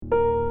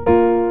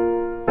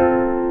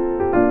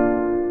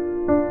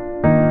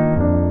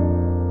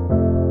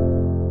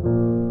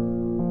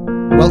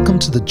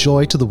to the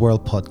Joy to the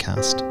World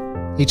podcast.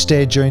 Each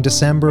day during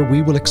December,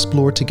 we will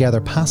explore together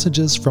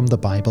passages from the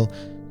Bible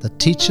that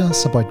teach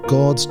us about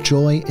God's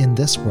joy in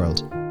this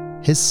world,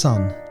 His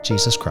Son,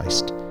 Jesus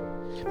Christ.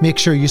 Make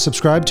sure you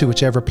subscribe to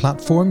whichever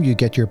platform you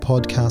get your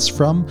podcasts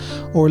from,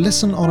 or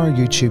listen on our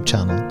YouTube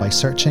channel by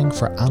searching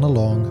for Anna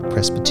Long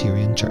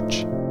Presbyterian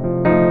Church.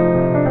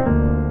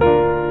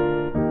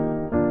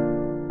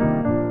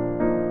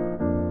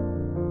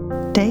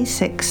 Day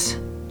 6,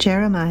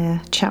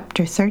 Jeremiah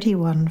chapter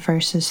 31,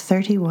 verses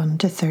 31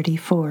 to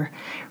 34,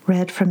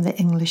 read from the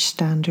English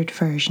Standard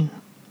Version.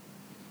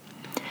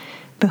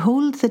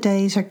 Behold, the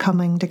days are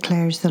coming,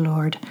 declares the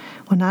Lord,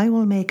 when I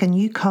will make a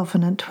new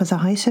covenant with the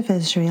house of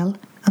Israel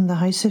and the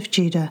house of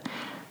Judah,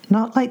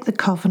 not like the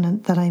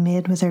covenant that I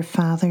made with their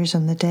fathers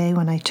on the day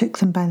when I took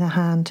them by the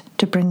hand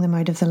to bring them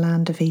out of the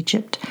land of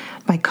Egypt,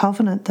 my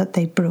covenant that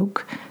they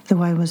broke,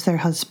 though I was their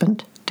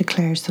husband,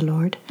 declares the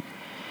Lord.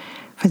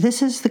 For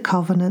this is the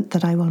covenant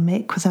that I will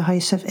make with the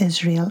house of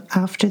Israel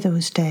after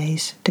those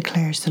days,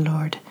 declares the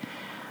Lord.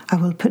 I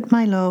will put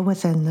my law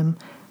within them,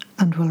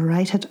 and will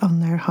write it on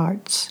their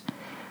hearts.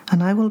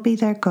 And I will be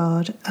their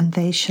God, and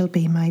they shall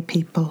be my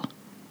people.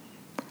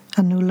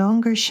 And no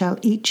longer shall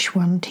each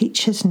one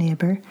teach his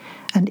neighbour,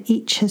 and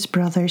each his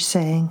brother,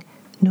 saying,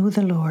 Know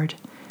the Lord.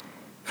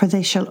 For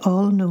they shall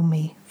all know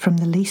me, from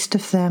the least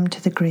of them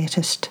to the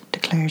greatest,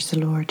 declares the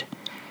Lord.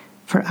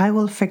 For I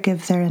will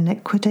forgive their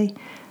iniquity,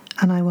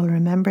 and I will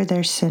remember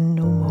their sin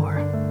no more.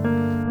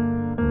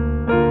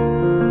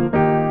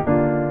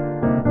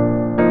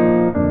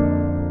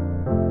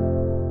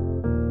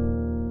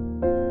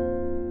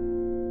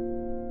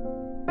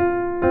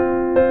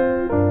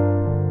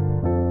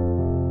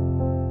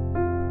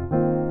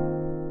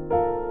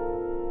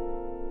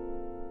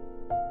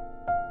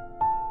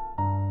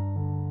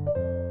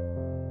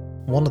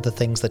 One of the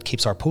things that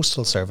keeps our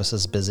postal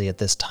services busy at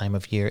this time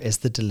of year is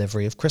the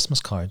delivery of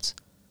Christmas cards.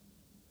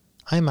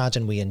 I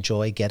imagine we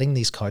enjoy getting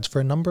these cards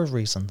for a number of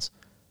reasons.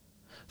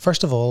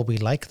 First of all, we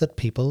like that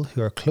people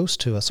who are close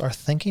to us are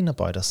thinking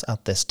about us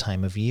at this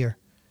time of year.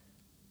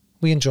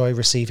 We enjoy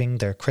receiving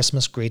their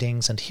Christmas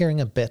greetings and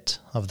hearing a bit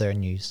of their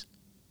news.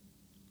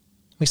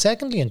 We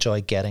secondly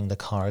enjoy getting the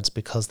cards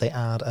because they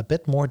add a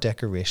bit more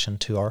decoration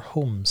to our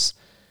homes,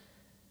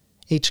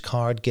 each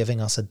card giving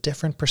us a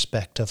different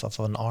perspective of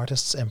an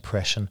artist's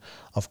impression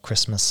of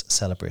Christmas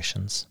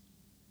celebrations.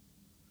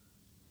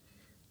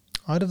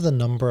 Out of the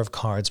number of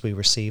cards we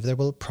receive, there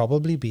will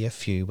probably be a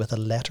few with a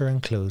letter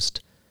enclosed.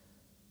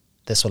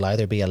 This will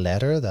either be a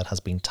letter that has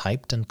been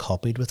typed and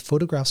copied with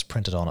photographs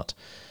printed on it.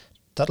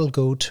 That'll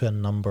go to a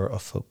number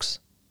of folks.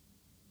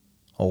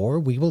 Or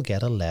we will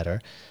get a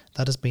letter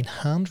that has been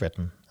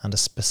handwritten and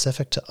is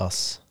specific to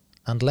us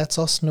and lets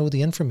us know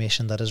the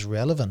information that is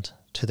relevant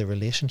to the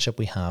relationship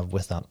we have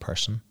with that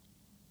person.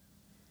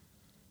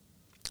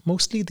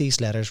 Mostly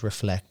these letters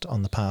reflect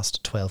on the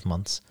past 12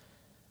 months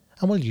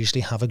and will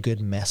usually have a good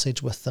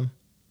message with them.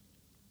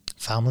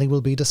 Family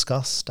will be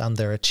discussed and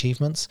their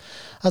achievements,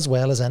 as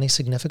well as any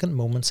significant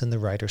moments in the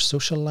writer's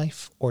social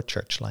life or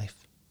church life.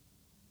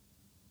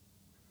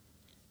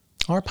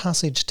 Our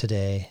passage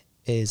today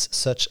is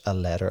such a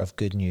letter of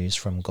good news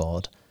from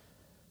God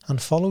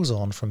and follows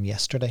on from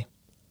yesterday.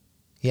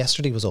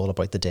 Yesterday was all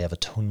about the Day of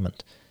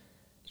Atonement,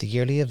 the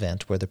yearly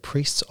event where the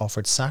priests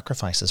offered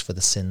sacrifices for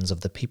the sins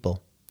of the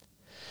people.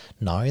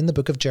 Now in the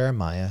book of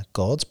Jeremiah,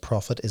 God's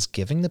prophet is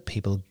giving the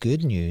people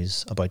good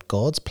news about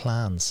God's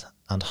plans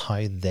and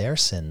how their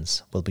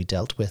sins will be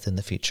dealt with in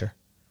the future.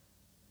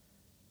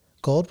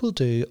 God will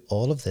do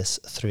all of this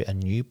through a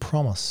new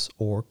promise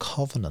or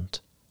covenant.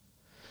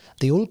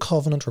 The old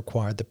covenant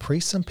required the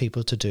priests and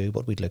people to do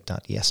what we looked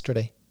at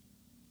yesterday.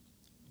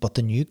 But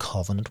the new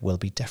covenant will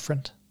be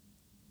different.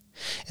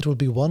 It will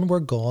be one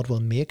where God will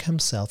make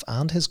Himself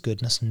and His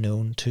goodness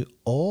known to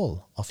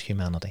all of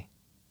humanity.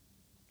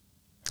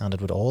 And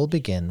it would all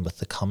begin with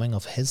the coming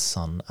of His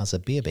Son as a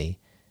baby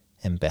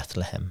in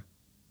Bethlehem.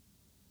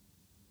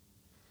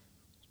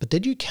 But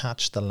did you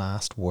catch the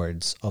last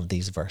words of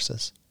these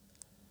verses?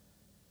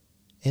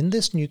 In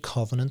this new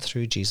covenant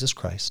through Jesus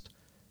Christ,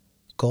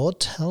 God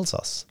tells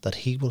us that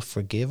He will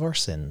forgive our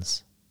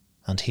sins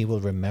and He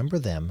will remember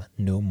them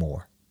no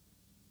more.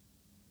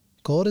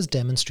 God is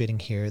demonstrating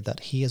here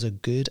that He is a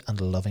good and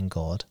loving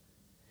God.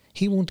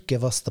 He won't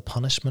give us the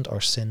punishment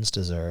our sins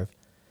deserve.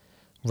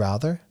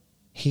 Rather,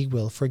 He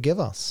will forgive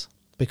us,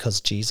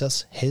 because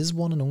Jesus, His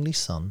one and only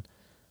Son,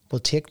 will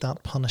take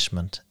that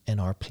punishment in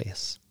our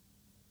place.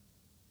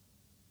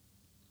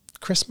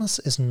 Christmas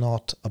is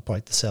not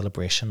about the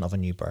celebration of a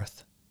new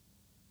birth.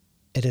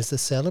 It is the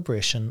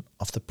celebration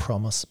of the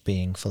promise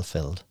being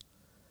fulfilled.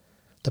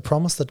 The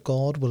promise that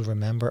God will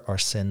remember our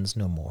sins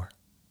no more.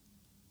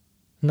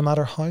 No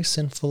matter how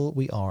sinful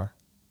we are,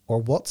 or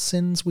what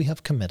sins we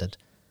have committed,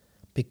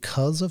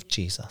 because of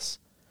Jesus,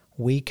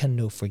 we can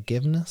know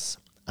forgiveness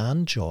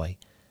and joy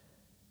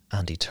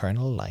and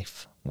eternal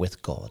life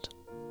with God.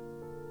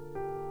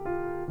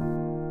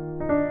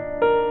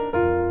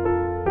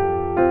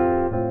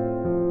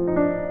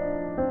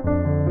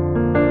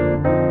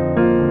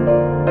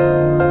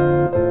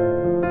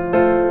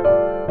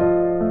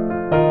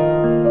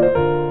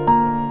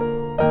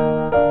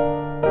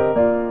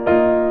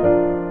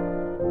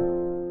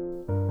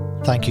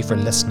 thank you for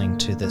listening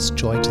to this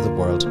Joy to the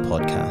World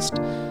podcast.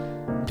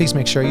 Please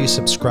make sure you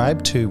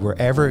subscribe to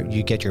wherever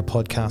you get your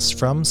podcasts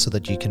from so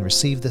that you can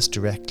receive this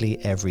directly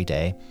every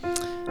day.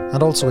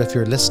 And also, if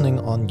you're listening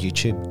on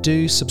YouTube,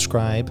 do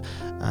subscribe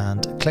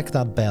and click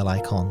that bell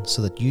icon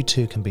so that you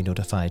too can be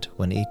notified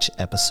when each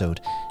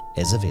episode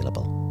is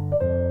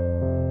available.